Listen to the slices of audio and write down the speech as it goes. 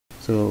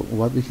So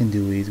what we can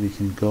do is we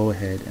can go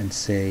ahead and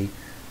say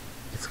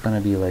it's going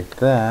to be like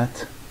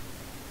that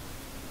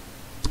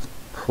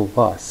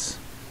plus.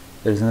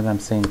 The reason that I'm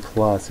saying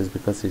plus is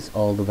because it's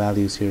all the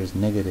values here is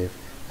negative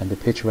and the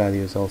pitch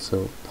value is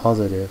also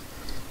positive.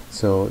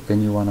 So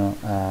when you want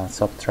to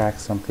subtract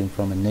something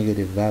from a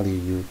negative value,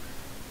 you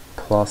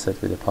plus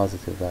it with a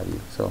positive value.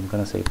 So I'm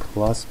going to say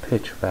plus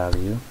pitch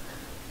value.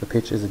 The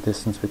pitch is the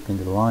distance between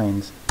the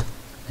lines,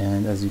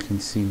 and as you can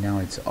see now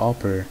it's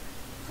upper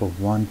for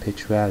one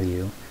pitch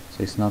value,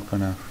 so it's not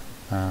going to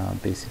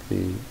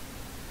basically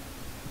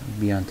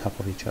be on top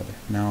of each other.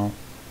 Now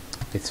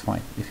it's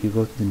fine. If you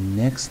go to the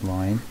next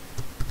line,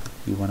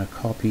 you want to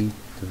copy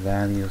the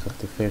values of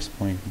the first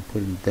point and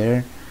put it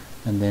there,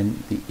 and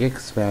then the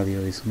x value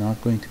is not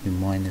going to be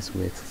minus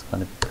width, it's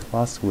going to be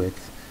plus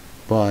width,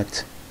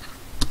 but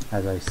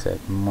as I said,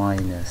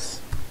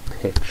 minus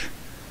pitch.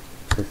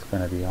 So it's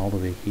going to be all the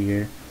way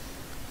here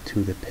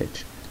to the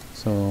pitch.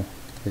 So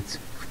let's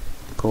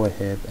go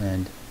ahead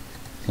and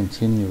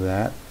continue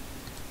that.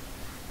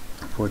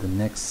 For the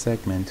next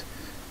segment,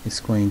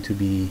 it's going to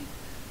be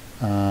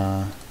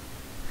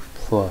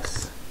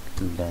plus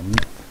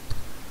length.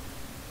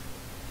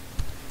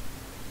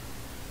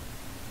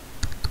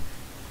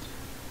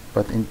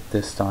 But in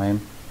this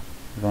time,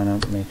 we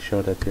want to make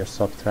sure that we are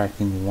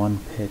subtracting one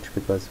pitch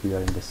because we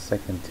are in the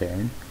second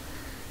turn.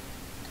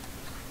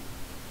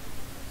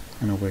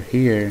 And over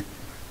here,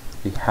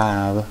 we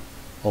have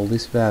all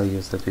these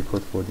values that we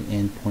put for the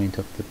endpoint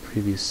of the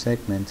previous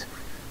segment,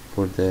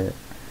 for the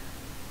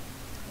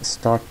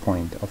start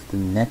point of the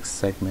next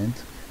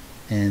segment,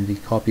 and we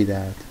copy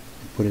that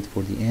and put it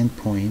for the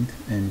endpoint,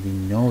 and we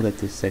know that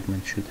this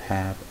segment should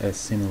have a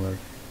similar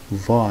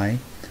y.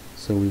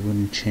 So we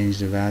wouldn't change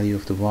the value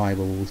of the y,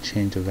 but we will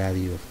change the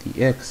value of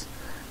the x,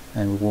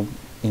 and we will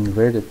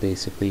invert it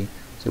basically.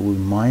 So we'll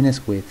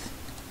minus width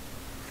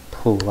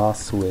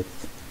plus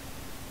width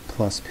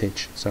plus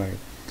pitch, sorry.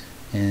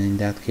 And in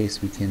that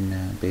case we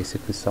can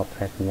basically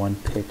subtract one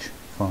pitch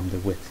from the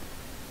width.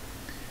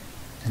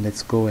 And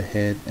let's go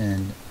ahead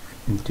and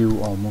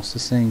do almost the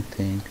same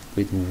thing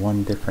with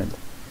one difference.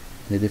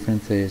 The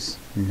difference is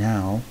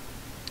now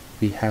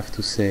we have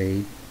to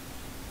say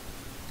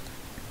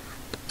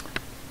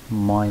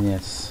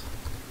minus,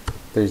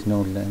 there's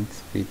no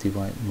length, we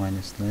divide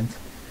minus length,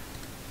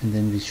 and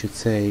then we should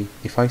say,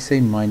 if I say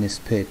minus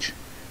pitch,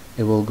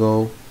 it will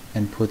go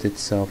and put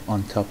itself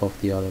on top of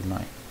the other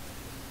line.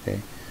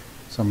 Okay,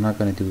 so I'm not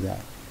going to do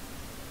that.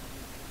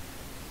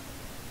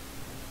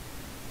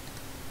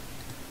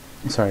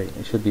 Sorry,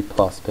 it should be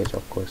plus pitch,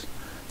 of course,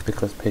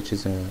 because pitch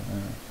is a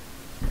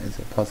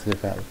positive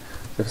value.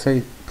 So if I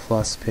say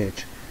plus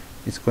pitch,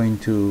 it's going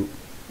to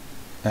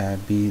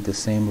be the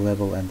same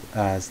level and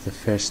as the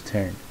first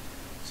turn.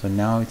 So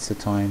now it's the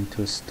time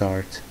to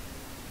start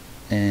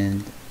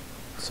and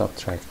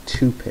subtract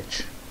 2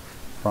 pitch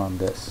from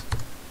this.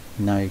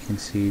 Now you can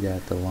see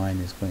that the line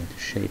is going to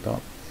shape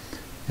up.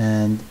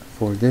 And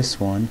for this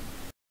one,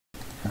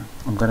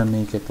 I'm gonna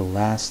make it the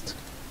last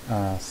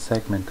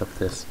segment of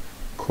this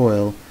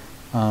coil.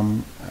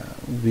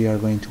 We are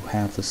going to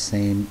have the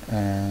same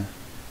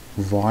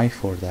y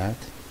for that,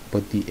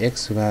 but the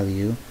x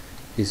value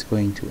is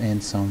going to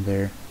end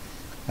somewhere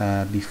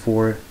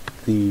before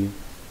the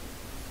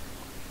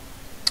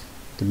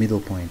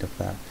middle point of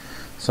that.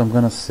 So I'm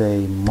gonna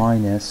say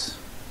minus,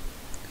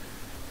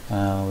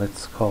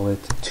 let's call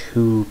it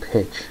 2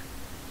 pitch.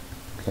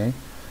 Okay,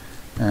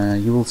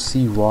 you will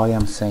see why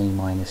I'm saying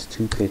minus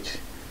 2 pitch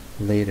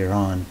later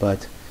on,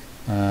 but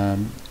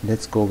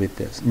let's go with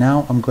this.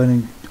 Now I'm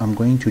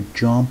going to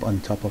jump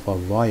on top of our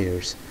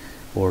wires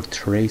or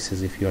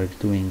traces if you are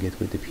doing it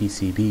with the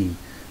PCB,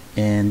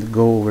 and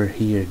go over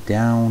here,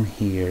 down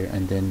here,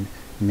 and then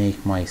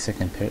make my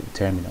second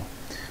terminal.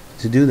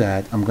 To do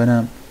that, I'm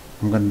gonna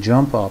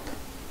jump up,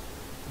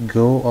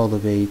 go all the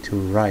way to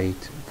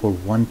right for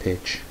 1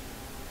 pitch,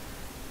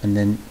 and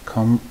then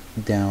come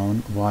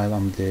down while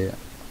I'm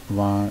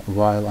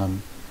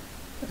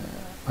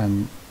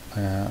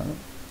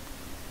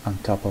on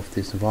top of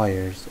these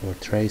wires or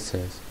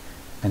traces,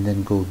 and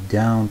then go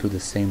down to the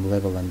same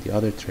level and the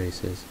other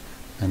traces,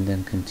 and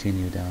then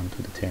continue down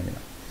to the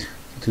terminal.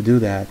 To do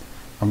that,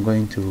 I'm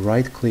going to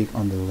right click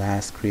on the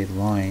last create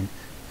line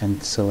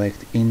and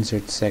select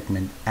insert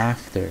segment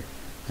after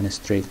and a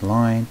straight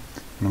line,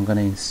 and I'm going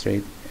to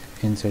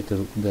insert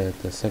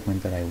the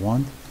segment that I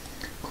want.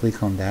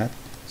 Click on that.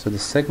 So the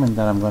segment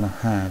that I'm going to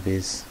have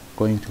is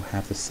going to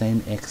have the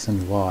same x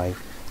and y,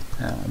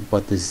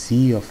 but the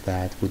z of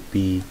that would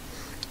be,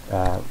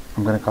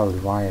 I'm going to call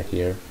it y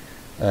here,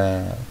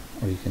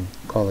 or you can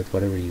call it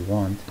whatever you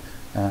want.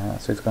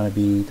 So it's going to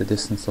be, the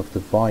distance of the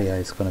via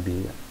is going to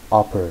be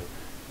upper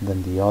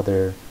than the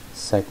other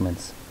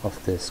segments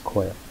of this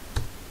coil.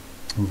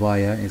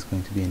 Via is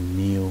going to be a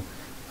new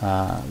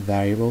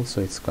variable, so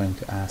it's going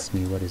to ask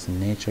me what is the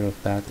nature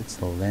of that. It's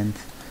the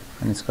length,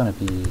 and it's going to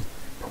be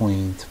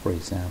point, for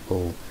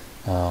example,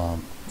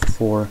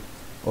 4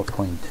 or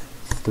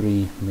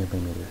 0.3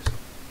 millimeters.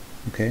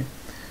 Okay,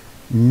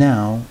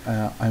 now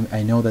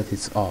I know that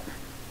it's up,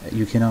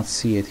 You cannot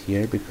see it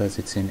here because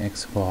it's in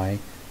XY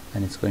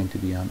and it's going to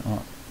be on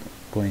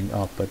going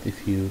up, but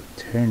if you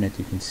turn it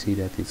you can see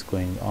that it's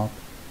going up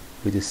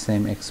with the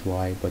same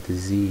XY, but the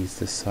Z is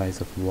the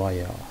size of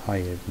Y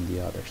higher than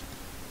the others.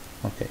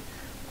 Okay,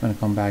 I'm going to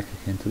come back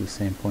again to the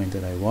same point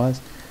that I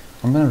was.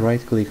 I'm going to right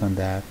click on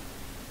that,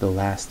 the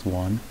last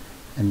one,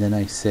 and then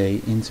I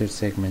say insert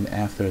segment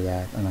after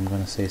that, and I'm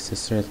going to say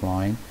straight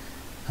line,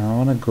 and I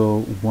want to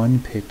go one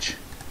pitch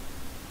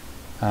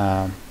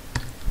to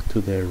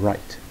the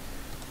right.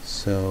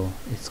 So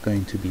it's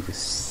going to be the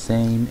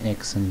same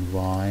X and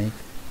Y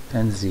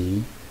and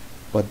Z,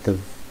 but the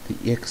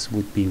X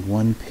would be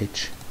one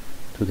pitch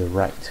to the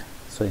right.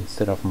 So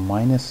instead of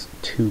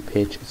 -2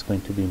 pitch, it's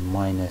going to be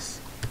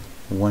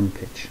 -1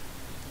 pitch.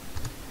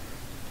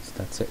 So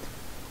that's it.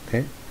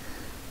 Okay.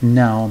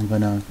 Now I'm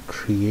gonna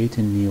create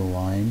a new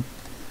line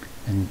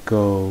and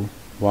go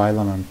while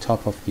I'm on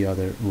top of the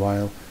other,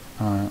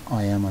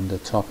 I am on the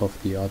top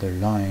of the other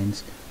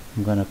lines.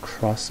 I'm gonna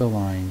cross the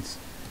lines,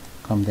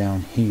 come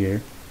down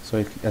here.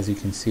 So as you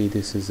can see,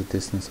 this is a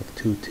distance of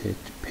 2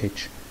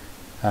 pitch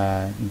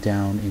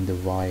down in the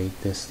Y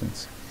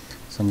distance.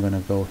 So I'm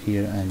gonna go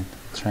here and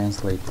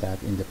translate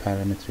that in the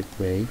parametric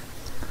way.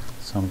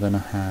 So I'm gonna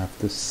have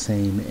the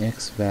same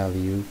X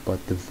value,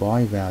 but the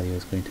Y value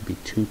is going to be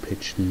 2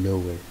 pitch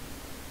lower.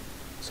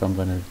 So I'm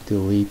gonna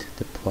delete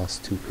the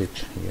 +2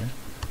 pitch here.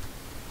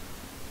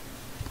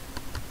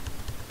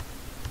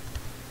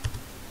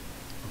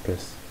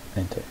 Press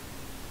enter.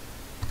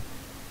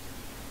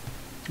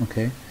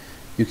 Okay,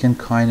 you can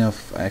kind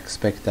of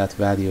expect that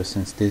value,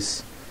 since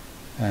this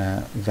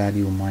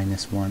value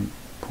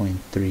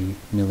 -1.3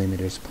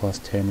 millimeters plus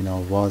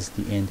terminal was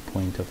the end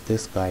point of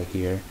this guy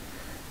here.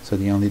 So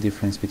the only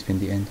difference between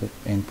the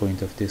end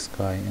point of this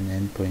guy and the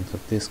end point of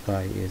this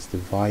guy is the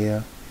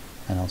via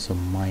and also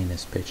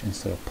minus pitch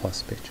instead of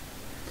plus pitch.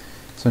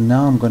 So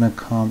now I'm gonna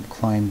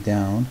climb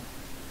down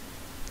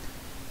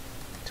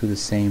to the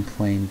same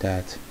plane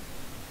that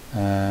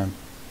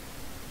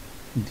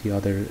the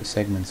other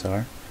segments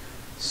are.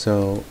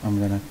 So I'm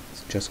gonna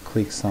just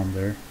click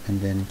somewhere and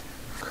then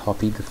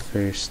copy the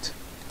first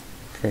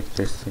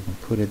characteristic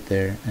and put it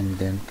there, and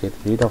then get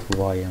rid of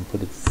Y and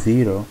put it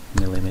 0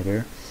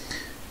 millimeter,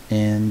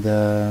 and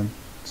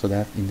so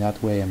that in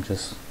that way I'm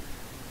just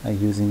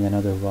using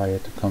another wire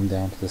to come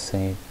down to the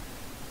same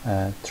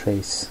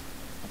trace,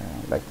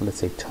 like let's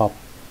say top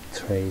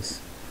trace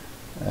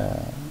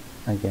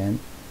again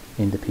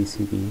in the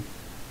PCB,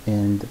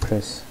 and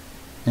press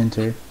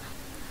enter.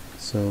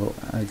 So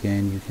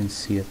again you can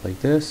see it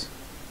like this.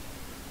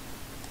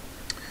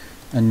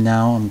 And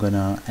now I'm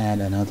gonna add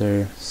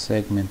another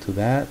segment to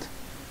that.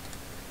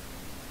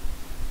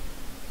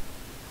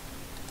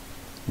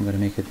 I'm gonna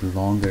make it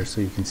longer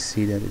so you can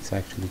see that it's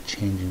actually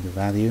changing the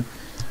value.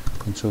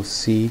 Control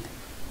C,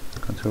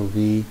 Control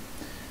V.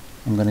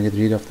 I'm gonna get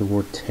rid of the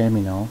word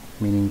terminal,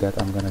 meaning that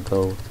I'm gonna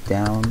go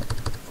down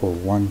for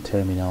one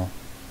terminal,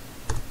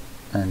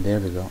 and there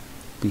we go.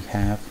 We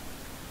have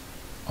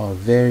a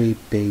very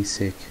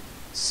basic,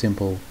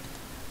 simple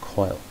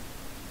coil.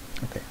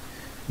 Okay.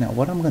 Now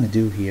what I'm going to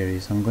do here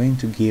is I'm going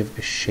to give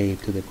a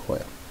shape to the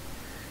coil.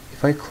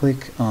 If I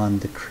click on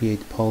the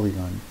create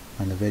polygon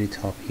on the very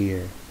top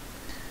here,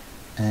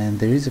 and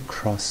there is a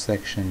cross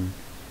section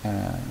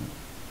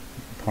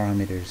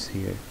parameters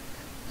here,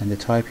 and the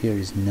type here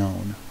is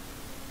known.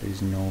 There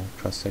is no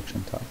cross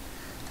section type.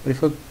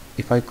 But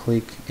if I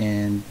click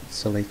and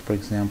select, for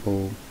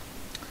example,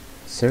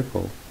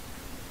 circle,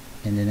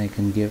 and then I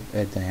can give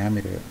a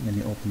diameter. Let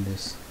me open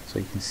this so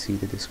you can see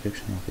the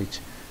description of each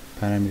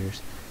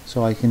parameters.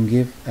 So I can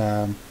give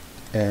a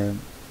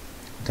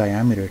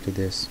diameter to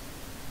this.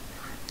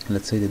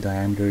 Let's say the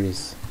diameter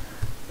is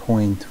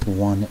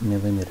 0.1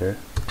 millimeter.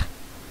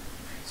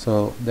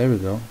 So there we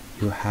go.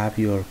 You have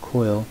your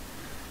coil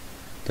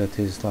that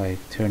is like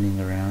turning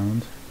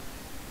around,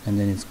 and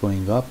then it's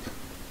going up,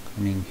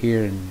 coming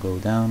here and go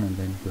down, and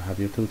then you have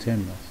your two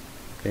terminals.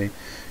 Okay.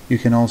 You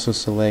can also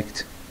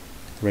select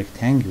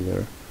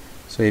rectangular,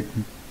 so it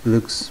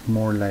looks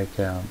more like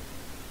a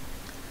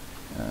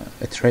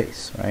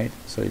trace, right?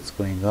 So it's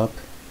going up,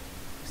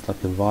 it's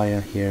like a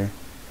via here,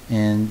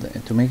 and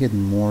to make it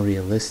more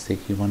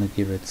realistic you want to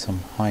give it some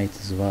height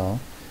as well,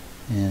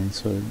 and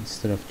so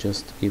instead of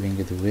just giving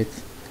it a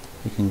width,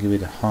 you can give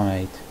it a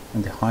height,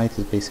 and the height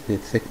is basically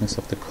the thickness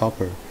of the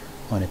copper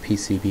on a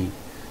PCB.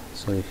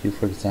 So if you,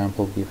 for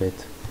example, give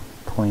it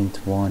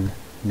 0.1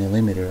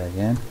 millimeter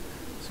again,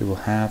 so you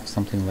will have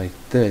something like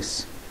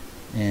this,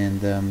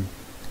 and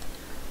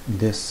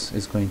this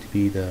is going to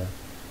be the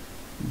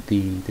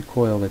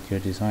coil that you're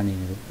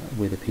designing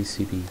with a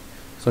PCB.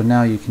 So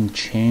now you can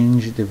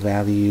change the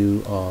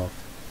value of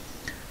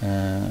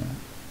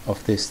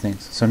these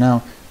things. So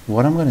now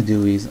what I'm going to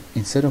do is,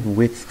 instead of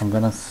width, I'm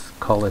going to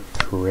call it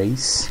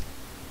trace.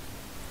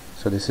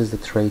 So this is the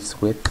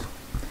trace width.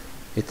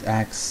 It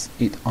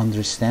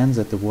understands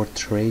that the word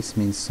trace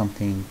means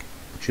something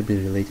should be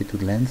related to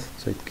length,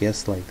 so it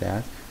guessed like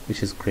that,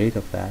 which is great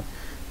of that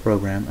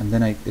program. And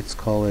then it's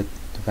call it,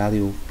 the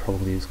value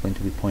probably is going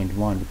to be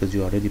 0.1 because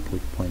you already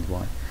put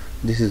 0.1.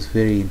 this is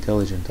very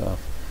intelligent of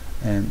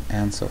an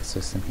Ansys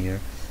system here,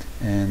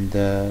 and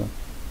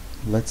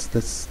let's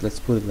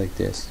put it like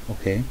this,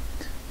 okay?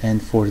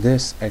 And for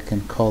this I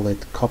can call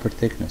it copper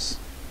thickness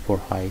for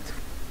height.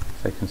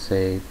 So I can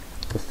say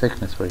the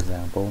thickness, for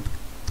example,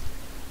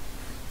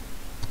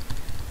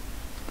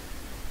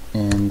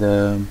 and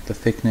the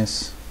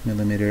thickness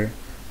millimeter,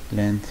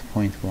 length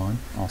 0.1.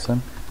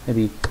 Awesome.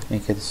 Maybe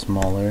make it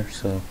smaller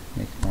so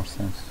make more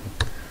sense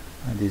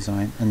to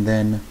design. And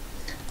then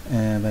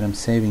when I'm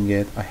saving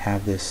it, I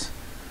have this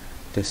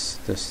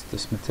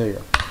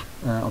material.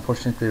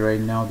 Unfortunately, right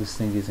now this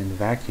thing is in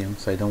vacuum,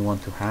 so I don't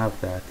want to have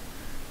that.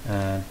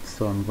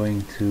 So I'm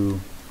going to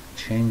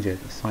change it,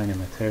 assign a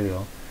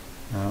material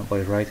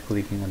by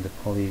right-clicking on the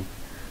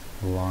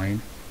polyline,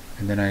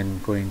 and then I'm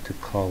going to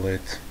call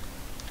it,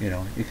 you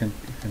know, you can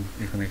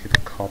make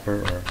it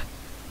copper or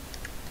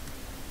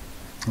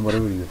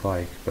whatever you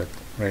like, but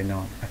right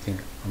now I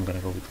think I'm gonna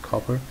go with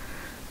copper.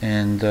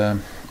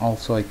 And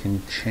also I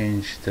can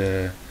change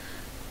the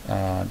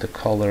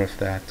color of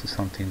that to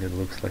something that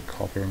looks like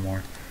copper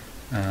more.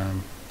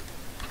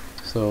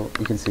 So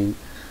you can see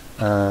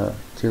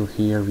till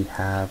here we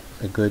have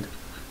a good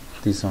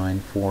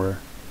design for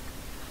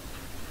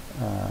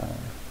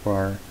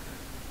our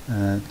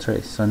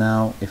trace. So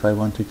now if I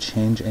want to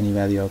change any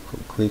value, I'll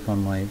click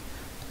on my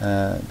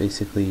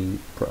basically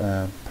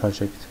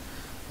project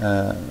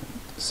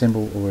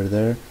symbol over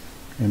there,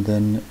 and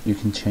then you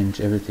can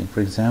change everything. For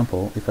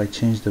example, if I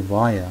change the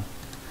via,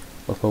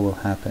 what will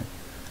happen?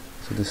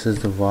 So this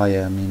is the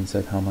via, means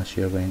that how much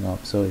you're going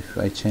up. So if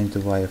I change the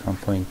via from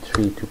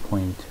 0.3 to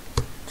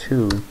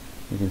 0.2,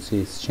 you can see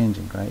it's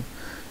changing, right?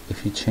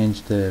 If you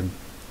change the,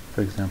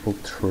 for example,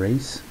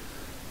 trace,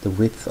 the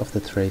width of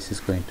the trace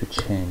is going to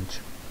change.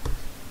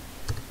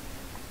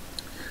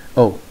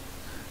 Oh,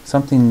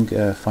 something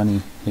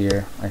funny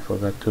here I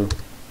forgot to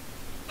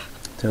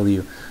tell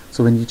you.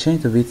 So when you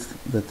change the width,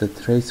 the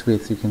trace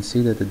width, you can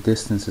see that the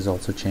distance is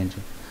also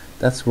changing.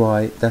 That's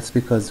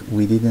because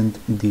we didn't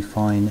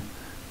define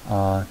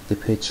the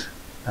pitch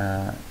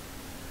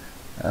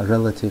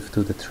relative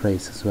to the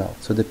trace as well.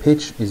 So the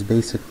pitch is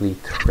basically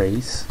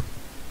trace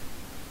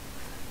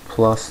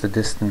plus the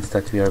distance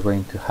that we are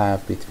going to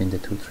have between the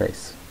two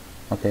traces.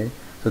 Okay,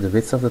 so the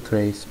width of the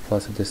trace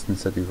plus the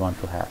distance that we want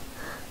to have.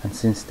 And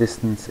since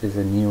distance is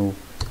a new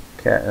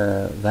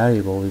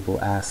variable, we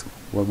will ask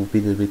what will be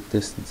the width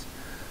distance,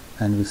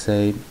 and we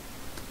say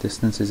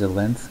distance is a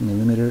length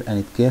millimeter, and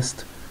it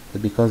guessed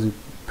that because we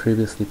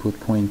previously put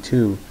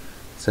 0.2, it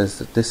says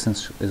the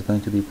distance is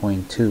going to be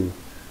 0.2,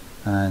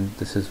 and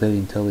this is very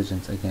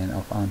intelligent again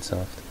of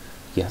Ansys.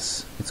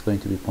 Yes, it's going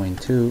to be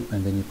 0.2,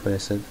 and then you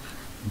press it,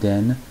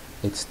 then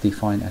it's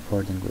defined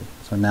accordingly.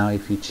 So now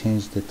if you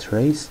change the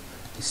trace,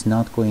 it's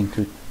not going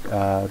to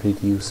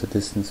reduce the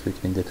distance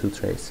between the two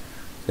traces.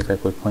 So if I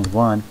put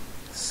 0.1,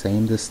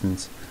 same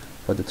distance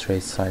for the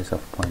trace size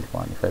of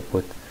 0.1. If I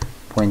put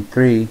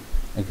 0.3,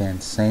 again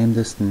same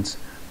distance,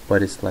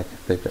 but it's like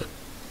bigger.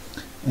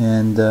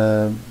 And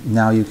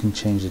now you can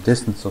change the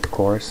distance, of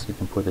course. You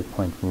can put it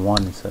 0.1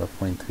 instead of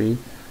 0.3,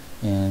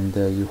 and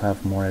you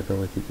have more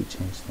ability to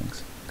change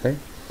things. Okay.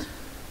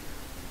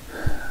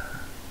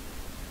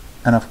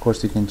 And of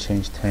course you can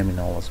change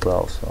terminal as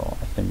well, so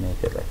I can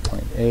make it like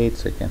 0.8,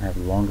 so you can have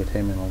longer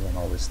terminals and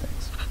all these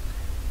things.